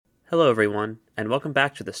Hello, everyone, and welcome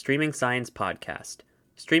back to the Streaming Science Podcast.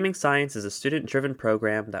 Streaming Science is a student-driven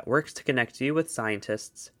program that works to connect you with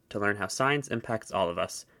scientists to learn how science impacts all of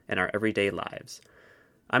us in our everyday lives.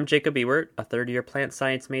 I'm Jacob Ewert, a third-year plant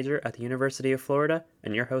science major at the University of Florida,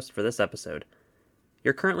 and your host for this episode.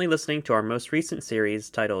 You're currently listening to our most recent series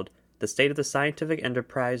titled The State of the Scientific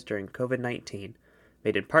Enterprise During COVID-19,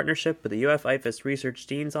 made in partnership with the IFAS Research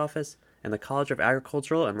Dean's Office and the College of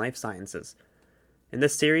Agricultural and Life Sciences. In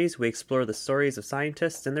this series, we explore the stories of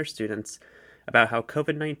scientists and their students about how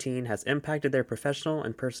COVID-19 has impacted their professional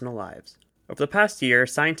and personal lives. Over the past year,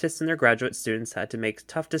 scientists and their graduate students had to make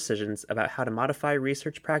tough decisions about how to modify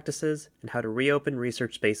research practices and how to reopen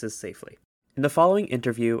research spaces safely. In the following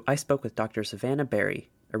interview, I spoke with Dr. Savanna Barry,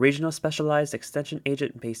 a regional specialized extension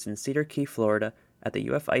agent based in Cedar Key, Florida, at the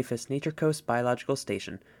IFAS Nature Coast Biological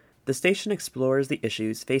Station. The station explores the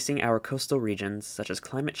issues facing our coastal regions, such as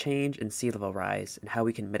climate change and sea level rise, and how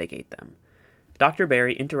we can mitigate them. Dr.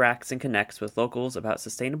 Barry interacts and connects with locals about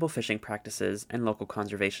sustainable fishing practices and local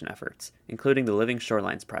conservation efforts, including the Living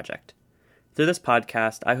Shorelines Project. Through this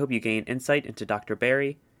podcast, I hope you gain insight into Dr.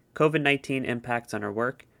 Barry, COVID-19 impacts on her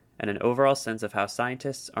work, and an overall sense of how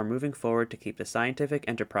scientists are moving forward to keep the scientific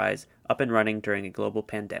enterprise up and running during a global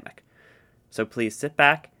pandemic. So please sit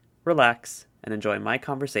back, relax, and enjoy my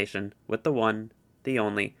conversation with the one, the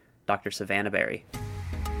only, Dr. Savanna Barry.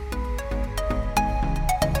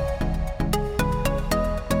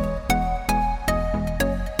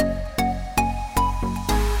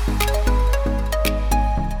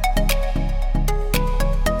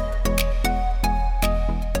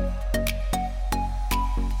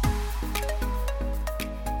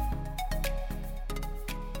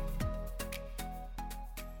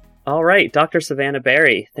 All right, Dr. Savanna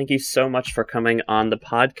Barry, thank you so much for coming on the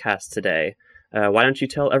podcast today. Why don't you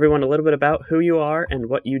tell everyone a little bit about who you are and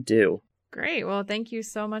what you do? Great. Well, thank you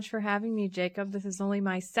so much for having me, Jacob. This is only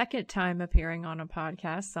my second time appearing on a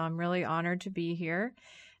podcast, so I'm really honored to be here.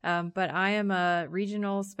 But I am a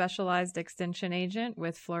regional specialized extension agent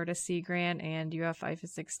with Florida Sea Grant and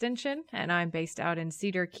IFAS Extension, and I'm based out in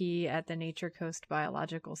Cedar Key at the Nature Coast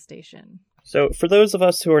Biological Station. So for those of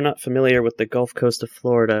us who are not familiar with the Gulf Coast of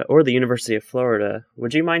Florida or the University of Florida,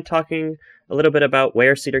 would you mind talking a little bit about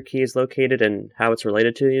where Cedar Key is located and how it's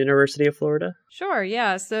related to the University of Florida? Sure,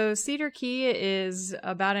 yeah. So Cedar Key is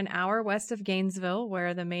about an hour west of Gainesville,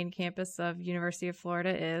 where the main campus of University of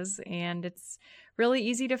Florida is, and it's really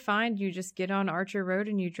easy to find. You just get on Archer Road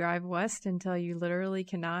and you drive west until you literally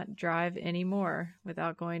cannot drive anymore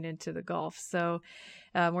without going into the Gulf. So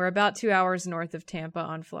we're about 2 hours north of Tampa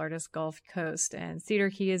on Florida's Gulf Coast, and Cedar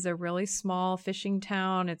Key is a really small fishing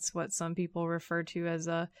town. It's what some people refer to as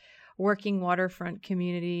a working waterfront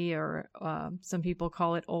community, or some people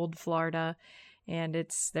call it Old Florida. And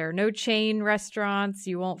there are no chain restaurants.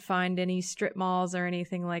 You won't find any strip malls or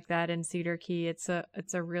anything like that in Cedar Key. It's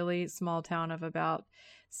a really small town of about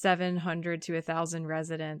 700 to 1,000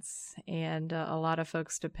 residents, and a lot of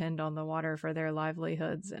folks depend on the water for their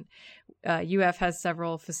livelihoods. And UF has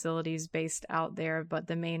several facilities based out there, but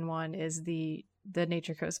the main one is the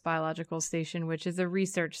Nature Coast Biological Station, which is a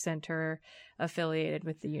research center affiliated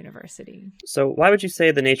with the university. So why would you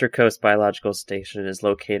say the Nature Coast Biological Station is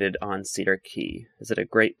located on Cedar Key? Is it a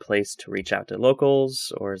great place to reach out to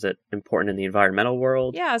locals, or is it important in the environmental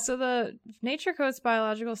world? Yeah, so the Nature Coast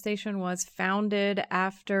Biological Station was founded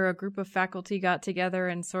after a group of faculty got together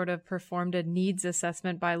and sort of performed a needs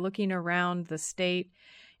assessment by looking around the state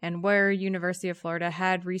and where University of Florida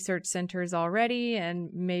had research centers already and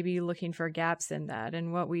maybe looking for gaps in that.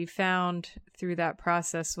 And what we found through that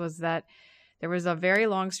process was that there was a very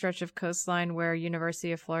long stretch of coastline where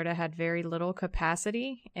University of Florida had very little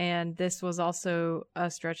capacity. And this was also a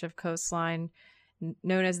stretch of coastline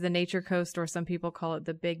known as the Nature Coast, or some people call it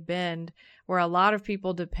the Big Bend, where a lot of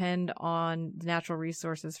people depend on natural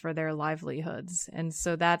resources for their livelihoods. And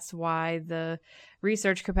so that's why the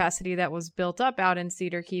research capacity that was built up out in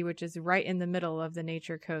Cedar Key, which is right in the middle of the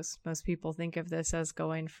Nature Coast, most people think of this as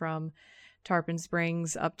going from Tarpon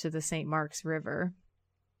Springs up to the St. Marks River.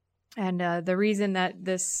 And the reason that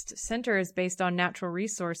this center is based on natural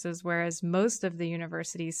resources, whereas most of the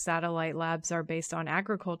university's satellite labs are based on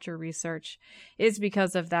agriculture research, is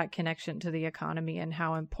because of that connection to the economy and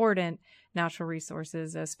how important natural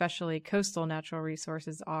resources, especially coastal natural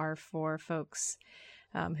resources, are for folks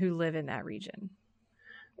who live in that region.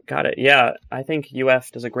 Got it. Yeah, I think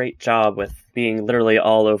UF does a great job with being literally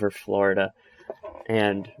all over Florida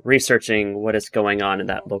and researching what is going on in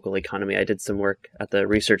that local economy. I did some work at the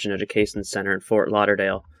Research and Education Center in Fort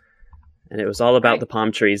Lauderdale, and it was all about the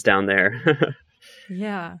palm trees down there.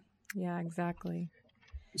 Yeah, exactly.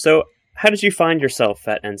 So how did you find yourself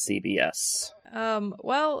at NCBS?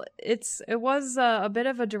 Well, it was a bit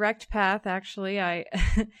of a direct path, actually. I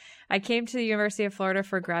I came to the University of Florida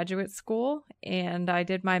for graduate school, and I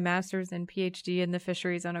did my master's and PhD in the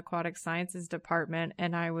Fisheries and Aquatic Sciences department,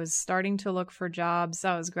 and I was starting to look for jobs.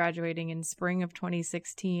 I was graduating in spring of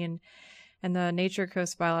 2016, and the Nature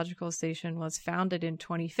Coast Biological Station was founded in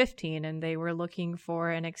 2015, and they were looking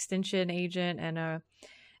for an extension agent and a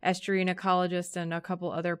estuarine ecologist and a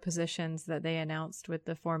couple other positions that they announced with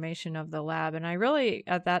the formation of the lab. And I really,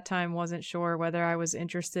 at that time, wasn't sure whether I was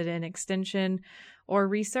interested in extension or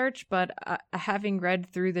research, but having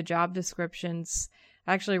read through the job descriptions,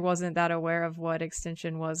 I actually wasn't that aware of what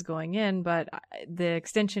extension was going in, but the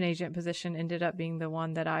extension agent position ended up being the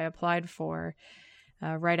one that I applied for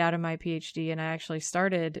right out of my PhD, and I actually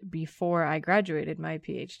started before I graduated my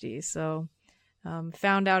PhD. So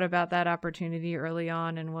found out about that opportunity early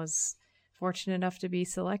on and was fortunate enough to be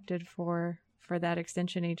selected for that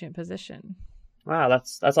extension agent position. Wow,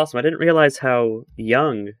 that's awesome. I didn't realize how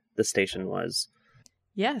young the station was.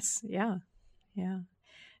 Yes, yeah.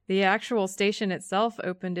 The actual station itself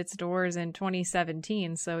opened its doors in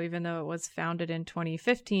 2017, so even though it was founded in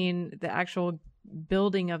 2015, the actual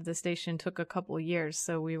building of the station took a couple years,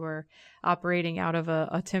 so we were operating out of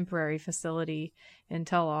a temporary facility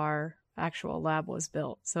until our actual lab was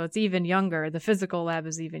built. So it's even younger. The physical lab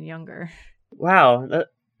is even younger. Wow,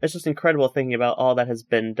 it's just incredible thinking about all that has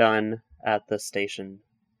been done at the station.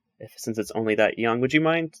 Since it's only that young, would you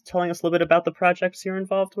mind telling us a little bit about the projects you're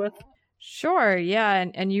involved with? Sure, yeah,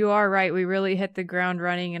 and you are right. We really hit the ground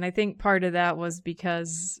running, and I think part of that was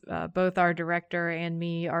because both our director and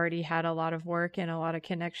me already had a lot of work and a lot of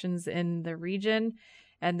connections in the region.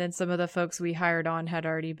 And then some of the folks we hired on had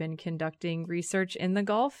already been conducting research in the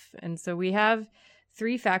Gulf. And so we have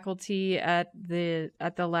 3 faculty at the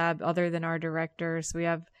lab other than our directors. We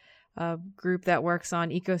have a group that works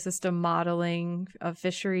on ecosystem modeling of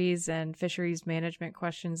fisheries and fisheries management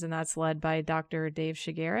questions, and that's led by Dr. Dave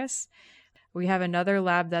Shigaris. We have another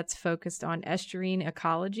lab that's focused on estuarine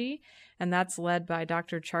ecology, and that's led by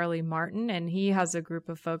Dr. Charlie Martin, and he has a group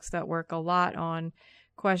of folks that work a lot on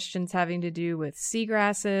questions having to do with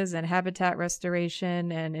seagrasses and habitat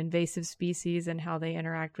restoration and invasive species and how they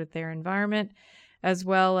interact with their environment, as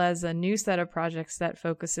well as a new set of projects that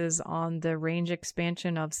focuses on the range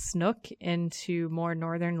expansion of snook into more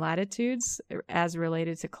northern latitudes as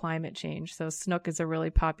related to climate change. So snook is a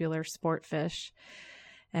really popular sport fish.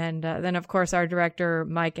 And then, of course, our director,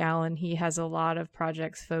 Mike Allen, he has a lot of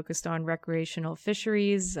projects focused on recreational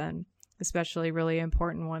fisheries and especially really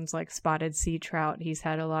important ones like spotted sea trout. He's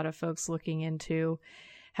had a lot of folks looking into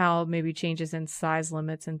how maybe changes in size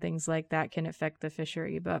limits and things like that can affect the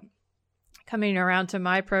fishery. But coming around to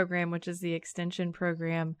my program, which is the extension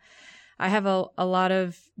program, I have a lot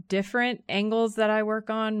of different angles that I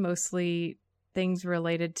work on, mostly things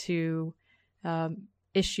related to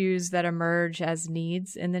issues that emerge as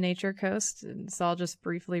needs in the Nature Coast. And so I'll just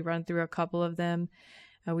briefly run through a couple of them.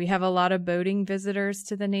 We have a lot of boating visitors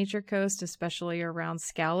to the Nature Coast, especially around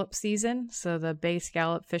scallop season. So the bay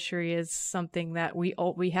scallop fishery is something that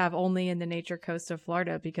we have only in the Nature Coast of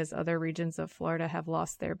Florida because other regions of Florida have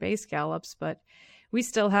lost their bay scallops, but we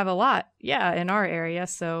still have a lot, in our area.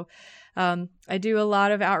 So I do a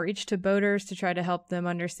lot of outreach to boaters to try to help them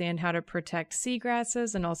understand how to protect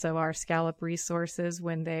seagrasses and also our scallop resources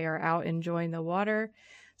when they are out enjoying the water.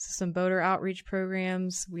 So some boater outreach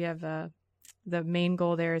programs. We have the main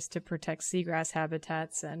goal there is to protect seagrass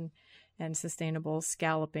habitats and sustainable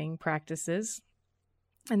scalloping practices.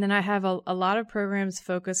 And then I have a lot of programs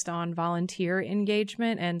focused on volunteer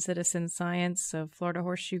engagement and citizen science. So Florida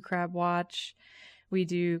Horseshoe Crab Watch. We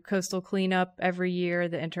do coastal cleanup every year,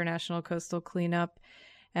 the International Coastal Cleanup.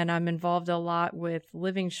 And I'm involved a lot with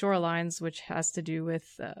Living Shorelines, which has to do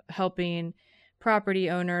with helping property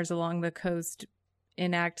owners along the coast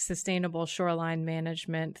enact sustainable shoreline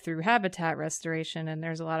management through habitat restoration, and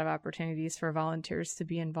there's a lot of opportunities for volunteers to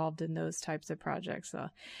be involved in those types of projects.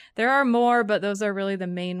 There are more, but those are really the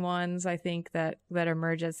main ones I think that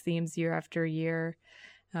emerge as themes year after year.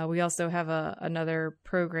 We also have another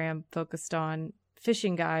program focused on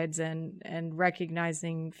fishing guides and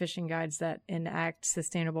recognizing fishing guides that enact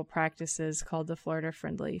sustainable practices called the Florida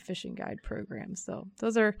Friendly Fishing Guide Program. So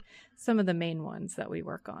those are some of the main ones that we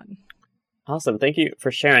work on. Awesome. Thank you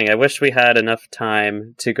for sharing. I wish we had enough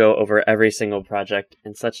time to go over every single project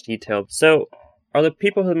in such detail. So are the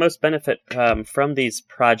people who most benefit from these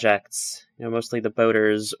projects, mostly the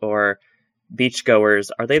boaters or beachgoers,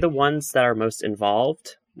 are they the ones that are most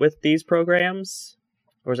involved with these programs?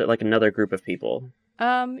 Or is it like another group of people?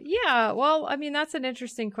 Yeah, well, I mean, that's an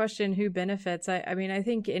interesting question. Who benefits? I mean, I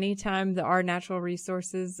think anytime that our natural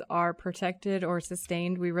resources are protected or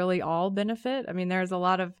sustained, we really all benefit. I mean, there's a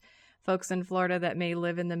lot of folks in Florida that may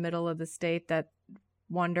live in the middle of the state that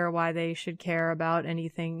wonder why they should care about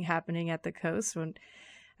anything happening at the coast. When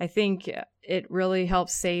I think it really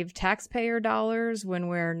helps save taxpayer dollars when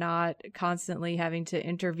we're not constantly having to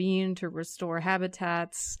intervene to restore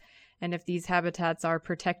habitats. And if these habitats are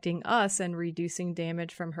protecting us and reducing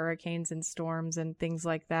damage from hurricanes and storms and things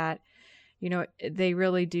like that, you know, they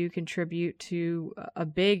really do contribute to a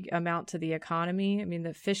big amount to the economy. I mean,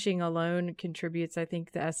 the fishing alone contributes, I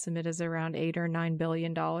think the estimate is around $8 or $9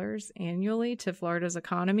 billion annually to Florida's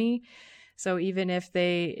economy. So even if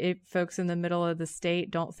folks in the middle of the state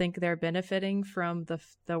don't think they're benefiting from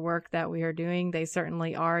the work that we are doing, they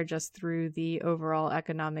certainly are, just through the overall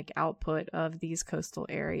economic output of these coastal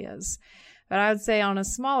areas. But I would say on a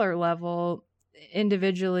smaller level,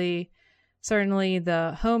 individually, certainly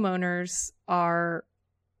the homeowners are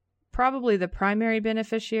probably the primary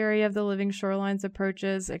beneficiary of the Living Shorelines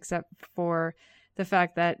approaches, except for the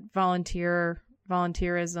fact that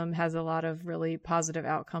volunteerism has a lot of really positive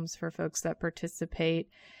outcomes for folks that participate,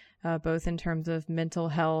 both in terms of mental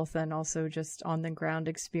health and also just on the ground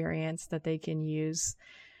experience that they can use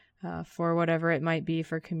for whatever it might be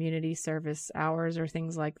for community service hours or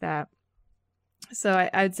things like that. So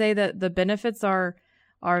I'd say that the benefits are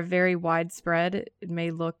very widespread. It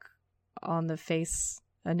may look on the face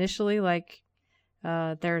initially like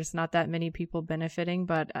there's not that many people benefiting,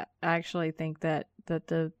 but I actually think that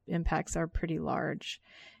the impacts are pretty large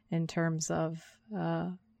in terms of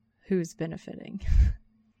who's benefiting.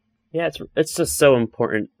 Yeah, it's just so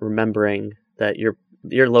important remembering that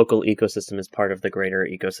your local ecosystem is part of the greater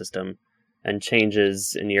ecosystem, and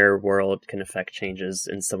changes in your world can affect changes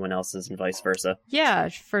in someone else's and vice versa. Yeah,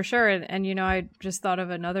 for sure. And you know, I just thought of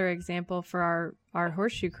another example for our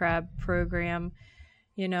horseshoe crab program.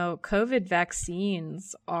 You know, COVID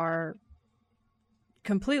vaccines are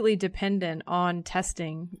completely dependent on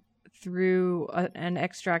testing through an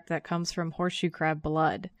extract that comes from horseshoe crab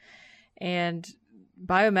blood. And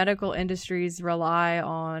biomedical industries rely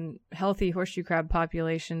on healthy horseshoe crab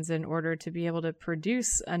populations in order to be able to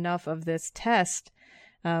produce enough of this test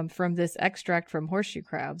from this extract from horseshoe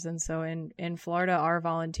crabs. And so in Florida, our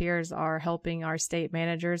volunteers are helping our state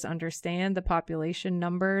managers understand the population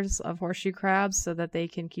numbers of horseshoe crabs so that they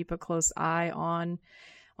can keep a close eye on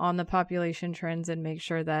the population trends and make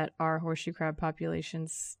sure that our horseshoe crab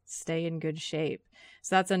populations stay in good shape.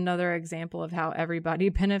 So that's another example of how everybody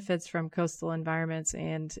benefits from coastal environments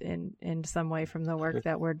and in some way from the work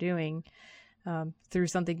that we're doing through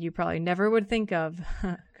something you probably never would think of,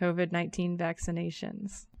 COVID-19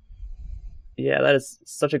 vaccinations. Yeah, that is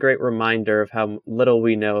such a great reminder of how little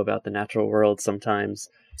we know about the natural world sometimes.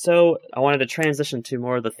 So I wanted to transition to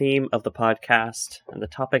more of the theme of the podcast and the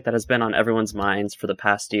topic that has been on everyone's minds for the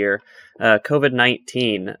past year,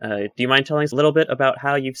 COVID-19. Do you mind telling us a little bit about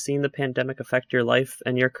how you've seen the pandemic affect your life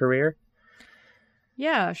and your career?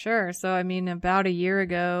 Yeah, sure. So, I mean, about a year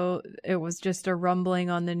ago, it was just a rumbling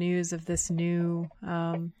on the news of this new,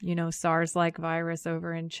 SARS-like virus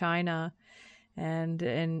over in China. And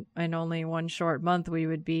in only one short month, we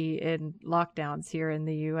would be in lockdowns here in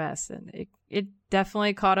the U.S. And it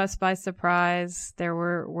definitely caught us by surprise. There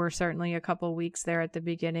were certainly a couple weeks there at the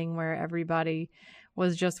beginning where everybody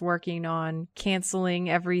was just working on canceling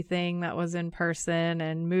everything that was in person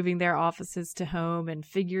and moving their offices to home and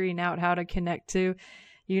figuring out how to connect to,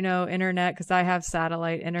 internet, because I have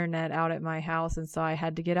satellite internet out at my house. And so I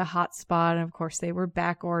had to get a hotspot. And of course, they were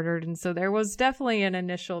back ordered. And so there was definitely an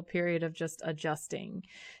initial period of just adjusting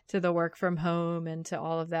to the work from home and to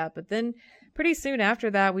all of that. But then pretty soon after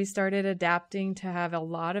that, we started adapting to have a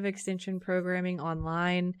lot of extension programming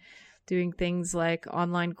online, doing things like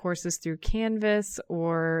online courses through Canvas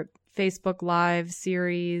or Facebook Live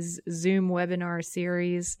series, Zoom webinar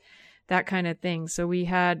series, that kind of thing. So we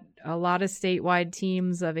had a lot of statewide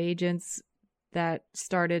teams of agents that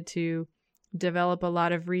started to develop a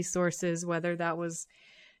lot of resources, whether that was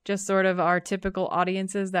just sort of our typical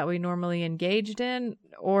audiences that we normally engaged in,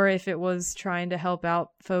 or if it was trying to help out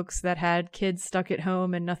folks that had kids stuck at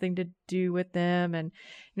home and nothing to do with them. And,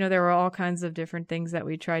 there were all kinds of different things that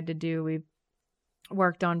we tried to do. We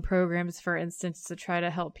worked on programs, for instance, to try to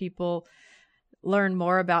help people learn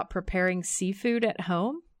more about preparing seafood at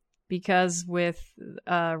home, because with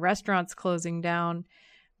restaurants closing down,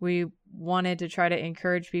 we wanted to try to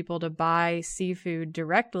encourage people to buy seafood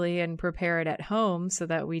directly and prepare it at home so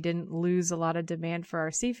that we didn't lose a lot of demand for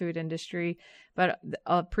our seafood industry. But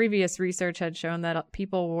previous research had shown that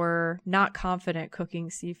people were not confident cooking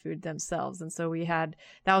seafood themselves. And so that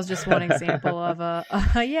was just one example of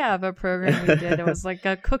a program we did. It was like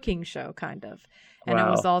a cooking show kind of. And It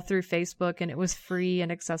was all through Facebook, and it was free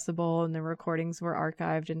and accessible, and the recordings were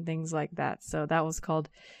archived and things like that. So that was called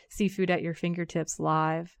Seafood at Your Fingertips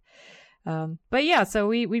Live. But yeah, so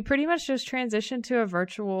we pretty much just transitioned to a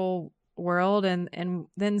virtual world, and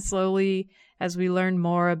then slowly, as we learned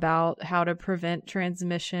more about how to prevent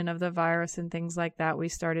transmission of the virus and things like that, we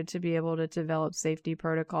started to be able to develop safety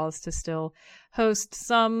protocols to still host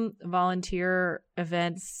some volunteer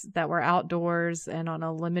events that were outdoors and on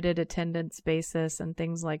a limited attendance basis and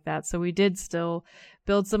things like that. So we did still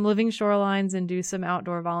build some living shorelines and do some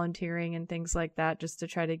outdoor volunteering and things like that just to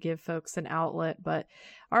try to give folks an outlet. But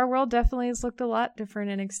our world definitely has looked a lot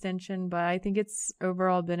different in extension, but I think it's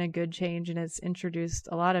overall been a good change, and it's introduced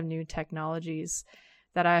a lot of new technologies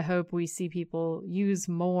that I hope we see people use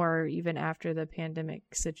more even after the pandemic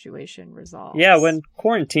situation resolves. Yeah, when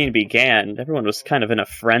quarantine began, everyone was kind of in a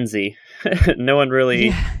frenzy. No one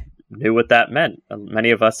really knew what that meant.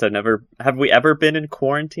 Many of us have we ever been in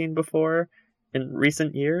quarantine before in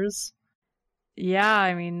recent years? Yeah,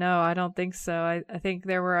 I mean, no, I don't think so. I think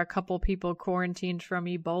there were a couple people quarantined from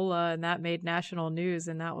Ebola, and that made national news,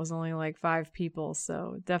 and that was only like 5 people.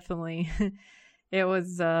 So definitely it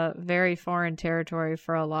was very foreign territory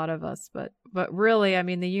for a lot of us. But really, I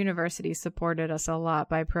mean, the university supported us a lot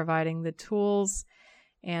by providing the tools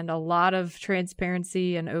and a lot of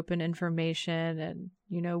transparency and open information and,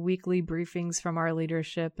 weekly briefings from our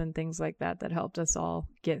leadership and things like that helped us all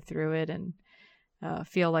get through it and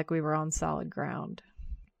feel like we were on solid ground.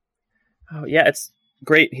 Oh, yeah, it's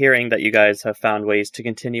great hearing that you guys have found ways to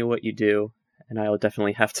continue what you do. And I'll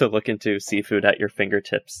definitely have to look into Seafood at Your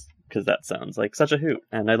Fingertips, because that sounds like such a hoot.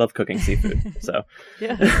 And I love cooking seafood. So,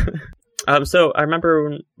 yeah. So I remember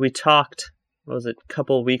when we talked, a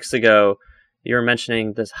couple weeks ago, you were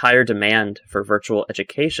mentioning this higher demand for virtual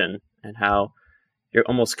education and how you're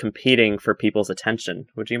almost competing for people's attention.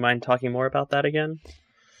 Would you mind talking more about that again?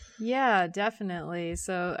 Yeah, definitely.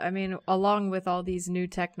 So, I mean, along with all these new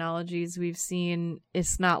technologies we've seen,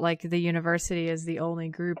 it's not like the university is the only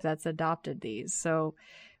group that's adopted these. So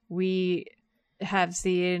we have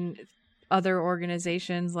seen other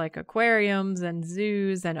organizations like aquariums and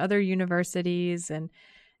zoos and other universities and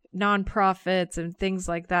nonprofits and things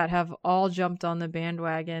like that have all jumped on the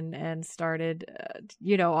bandwagon and started,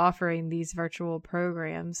 offering these virtual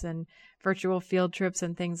programs and virtual field trips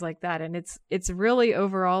and things like that. And it's really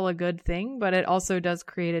overall a good thing, but it also does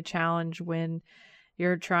create a challenge when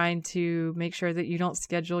you're trying to make sure that you don't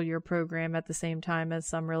schedule your program at the same time as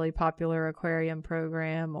some really popular aquarium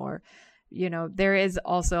program, or there is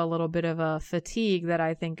also a little bit of a fatigue that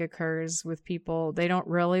I think occurs with people. They don't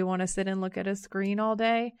really want to sit and look at a screen all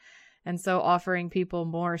day. And so offering people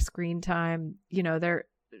more screen time, I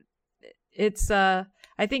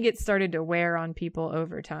think it started to wear on people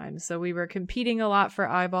over time. So we were competing a lot for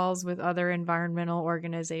eyeballs with other environmental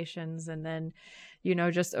organizations. And then,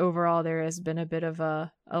 just overall, there has been a bit of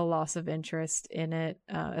a loss of interest in it,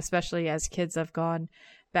 especially as kids have gone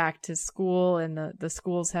back to school and the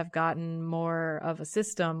schools have gotten more of a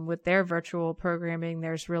system with their virtual programming.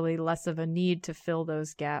 There's really less of a need to fill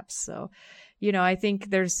those gaps. So, I think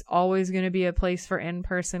there's always going to be a place for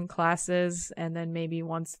in-person classes. And then maybe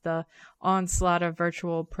once the onslaught of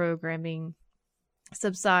virtual programming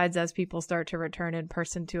subsides, as people start to return in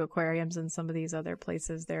person to aquariums and some of these other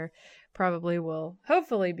places, there probably will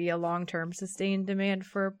hopefully be a long-term sustained demand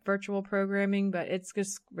for virtual programming, but it's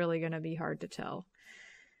just really going to be hard to tell.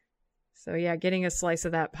 So yeah, getting a slice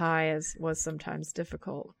of that pie was sometimes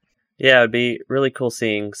difficult. Yeah, it'd be really cool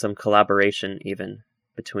seeing some collaboration even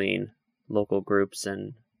between local groups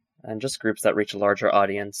and just groups that reach a larger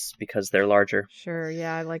audience because they're larger. Sure,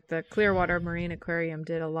 yeah, like the Clearwater Marine Aquarium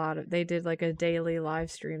they did like a daily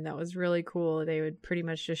live stream that was really cool. They would pretty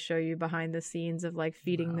much just show you behind the scenes of like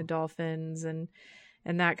feeding the dolphins and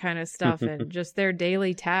that kind of stuff. And just their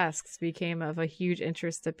daily tasks became of a huge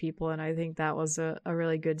interest to people. And I think that was a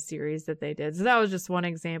really good series that they did. So that was just one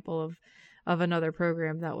example of another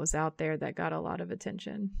program that was out there that got a lot of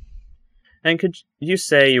attention. And could you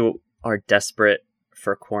say you are desperate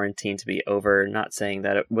for quarantine to be over? Not saying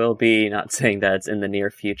that it will be, not saying that it's in the near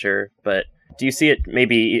future, but do you see it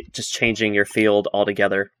maybe just changing your field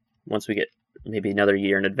altogether once we get maybe another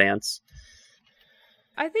year in advance?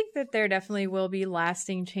 I think that there definitely will be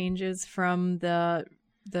lasting changes from the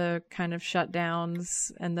the kind of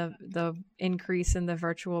shutdowns and the increase in the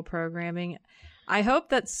virtual programming. I hope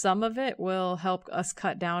that some of it will help us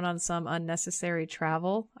cut down on some unnecessary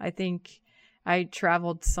travel. I think I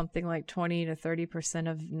traveled something like 20 to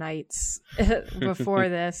 30% of nights before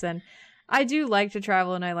this. And I do like to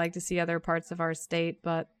travel and I like to see other parts of our state,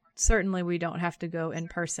 but certainly we don't have to go in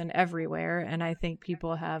person everywhere. And I think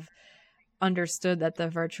people have understood that the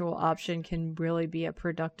virtual option can really be a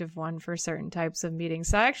productive one for certain types of meetings.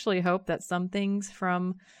 So I actually hope that some things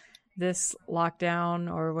from this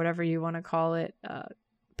lockdown, or whatever you want to call it,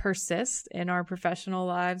 persist in our professional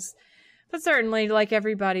lives. But certainly, like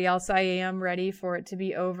everybody else, I am ready for it to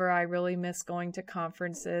be over. I really miss going to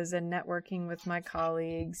conferences and networking with my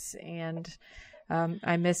colleagues, and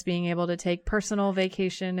I miss being able to take personal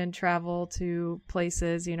vacation and travel to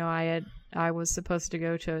places. You know, I was supposed to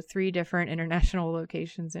go to 3 different international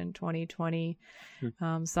locations in 2020,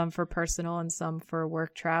 some for personal and some for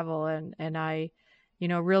work travel, and I, you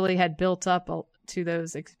know, really had built up to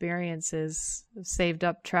those experiences, saved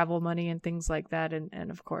up travel money and things like that. And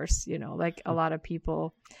of course, you know, like a lot of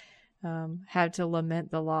people had to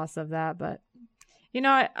lament the loss of that. But, you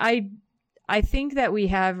know, I think that we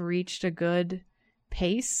have reached a good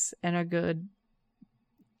pace and a good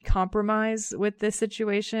compromise with this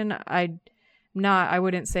situation. I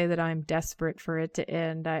wouldn't say that I'm desperate for it to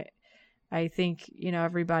end. I think, you know,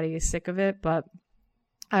 everybody is sick of it, but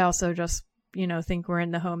I also just, you know, think we're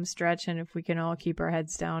in the home stretch, and if we can all keep our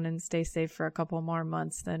heads down and stay safe for a couple more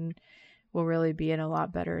months, then we'll really be in a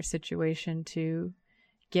lot better situation to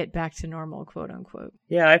get back to normal, quote unquote.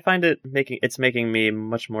 Yeah, I find it's making me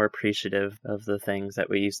much more appreciative of the things that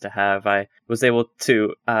we used to have. I was able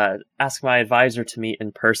to ask my advisor to meet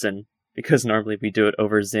in person, because normally we do it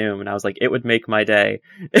over Zoom, and I was like, it would make my day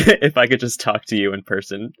if I could just talk to you in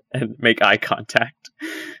person and make eye contact.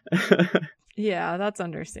 Yeah, that's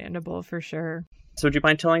understandable for sure. So would you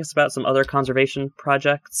mind telling us about some other conservation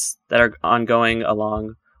projects that are ongoing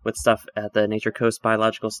along with stuff at the Nature Coast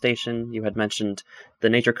Biological Station? You had mentioned the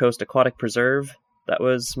Nature Coast Aquatic Preserve that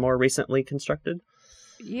was more recently constructed.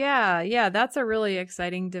 Yeah, that's a really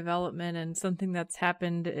exciting development, and something that's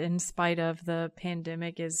happened in spite of the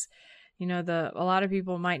pandemic is, you know, a lot of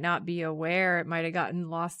people might not be aware. It might have gotten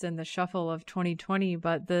lost in the shuffle of 2020,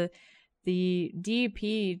 but the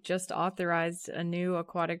DEP just authorized a new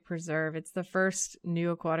aquatic preserve. It's the first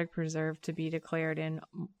new aquatic preserve to be declared in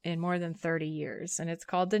more than 30 years. And it's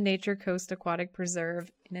called the Nature Coast Aquatic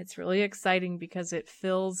Preserve. And it's really exciting because it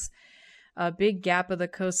fills a big gap of the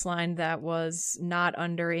coastline that was not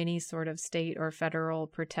under any sort of state or federal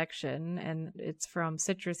protection. And it's from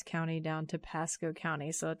Citrus County down to Pasco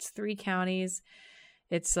County. So it's 3 counties.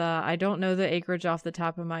 It's, I don't know the acreage off the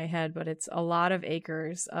top of my head, but it's a lot of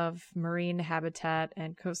acres of marine habitat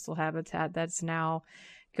and coastal habitat that's now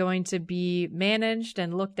going to be managed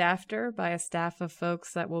and looked after by a staff of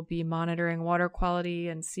folks that will be monitoring water quality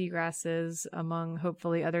and seagrasses, among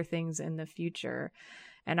hopefully other things in the future.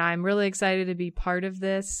 And I'm really excited to be part of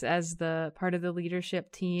this as the part of the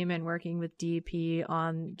leadership team and working with DEP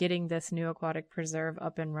on getting this new aquatic preserve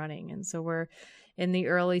up and running. And so we're in the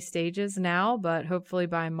early stages now, but hopefully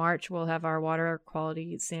by March we'll have our water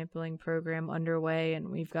quality sampling program underway, and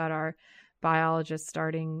we've got our biologists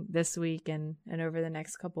starting this week, and over the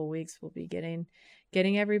next couple of weeks we'll be getting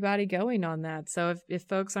everybody going on that. So if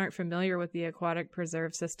folks aren't familiar with the aquatic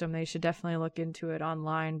preserve system, they should definitely look into it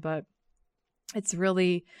online. But it's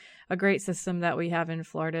really a great system that we have in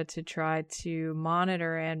Florida to try to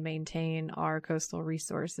monitor and maintain our coastal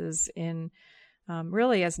resources in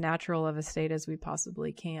really as natural of a state as we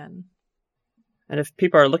possibly can. And if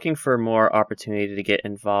people are looking for more opportunity to get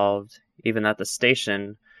involved, even at the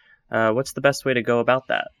station, what's the best way to go about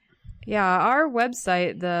that? Yeah, our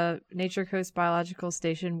website, the Nature Coast Biological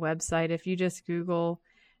Station website, if you just Google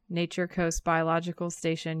Nature Coast Biological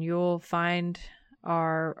Station, you'll find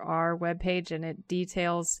our webpage, and it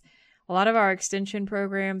details a lot of our extension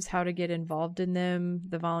programs, how to get involved in them,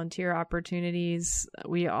 the volunteer opportunities.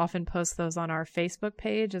 We often post those on our Facebook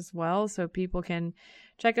page as well, so people can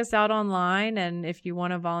check us out online. And if you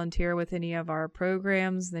want to volunteer with any of our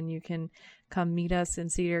programs, then you can come meet us in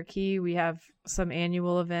Cedar Key. We have some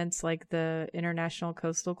annual events like the International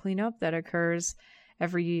Coastal Cleanup that occurs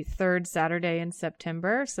every 3rd Saturday in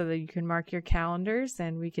September, so that you can mark your calendars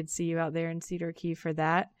and we could see you out there in Cedar Key for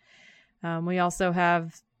that. We also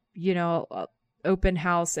have, you know, open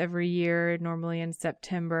house every year, normally in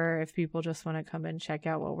September, if people just want to come and check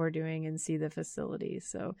out what we're doing and see the facilities.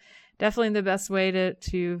 So definitely the best way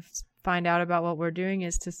to find out about what we're doing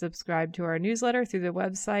is to subscribe to our newsletter through the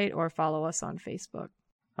website or follow us on Facebook.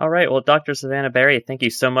 All right. Well, Dr. Savanna Barry, thank you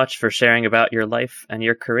so much for sharing about your life and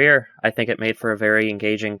your career. I think it made for a very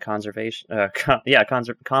engaging conversation.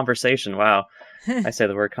 Wow. I say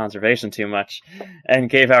the word conservation too much, and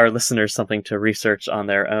gave our listeners something to research on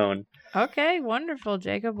their own. Okay, wonderful,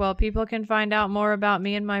 Jacob. Well, people can find out more about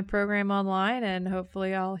me and my program online, and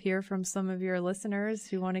hopefully I'll hear from some of your listeners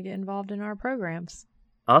who want to get involved in our programs.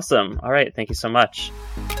 Awesome. All right. Thank you so much.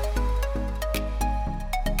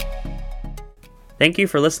 Thank you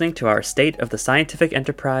for listening to our State of the Scientific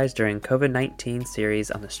Enterprise during COVID-19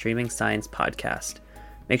 series on the Streaming Science podcast.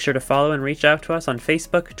 Make sure to follow and reach out to us on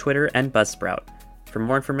Facebook, Twitter, and Buzzsprout. For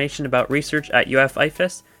more information about research at UF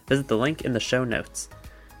IFAS, visit the link in the show notes.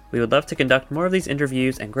 We would love to conduct more of these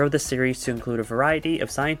interviews and grow the series to include a variety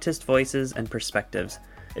of scientist voices and perspectives.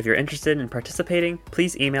 If you're interested in participating,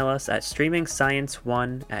 please email us at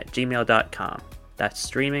streamingscience1@gmail.com. That's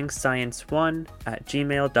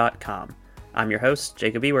streamingscience1@gmail.com. I'm your host,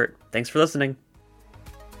 Jacob Ewert. Thanks for listening.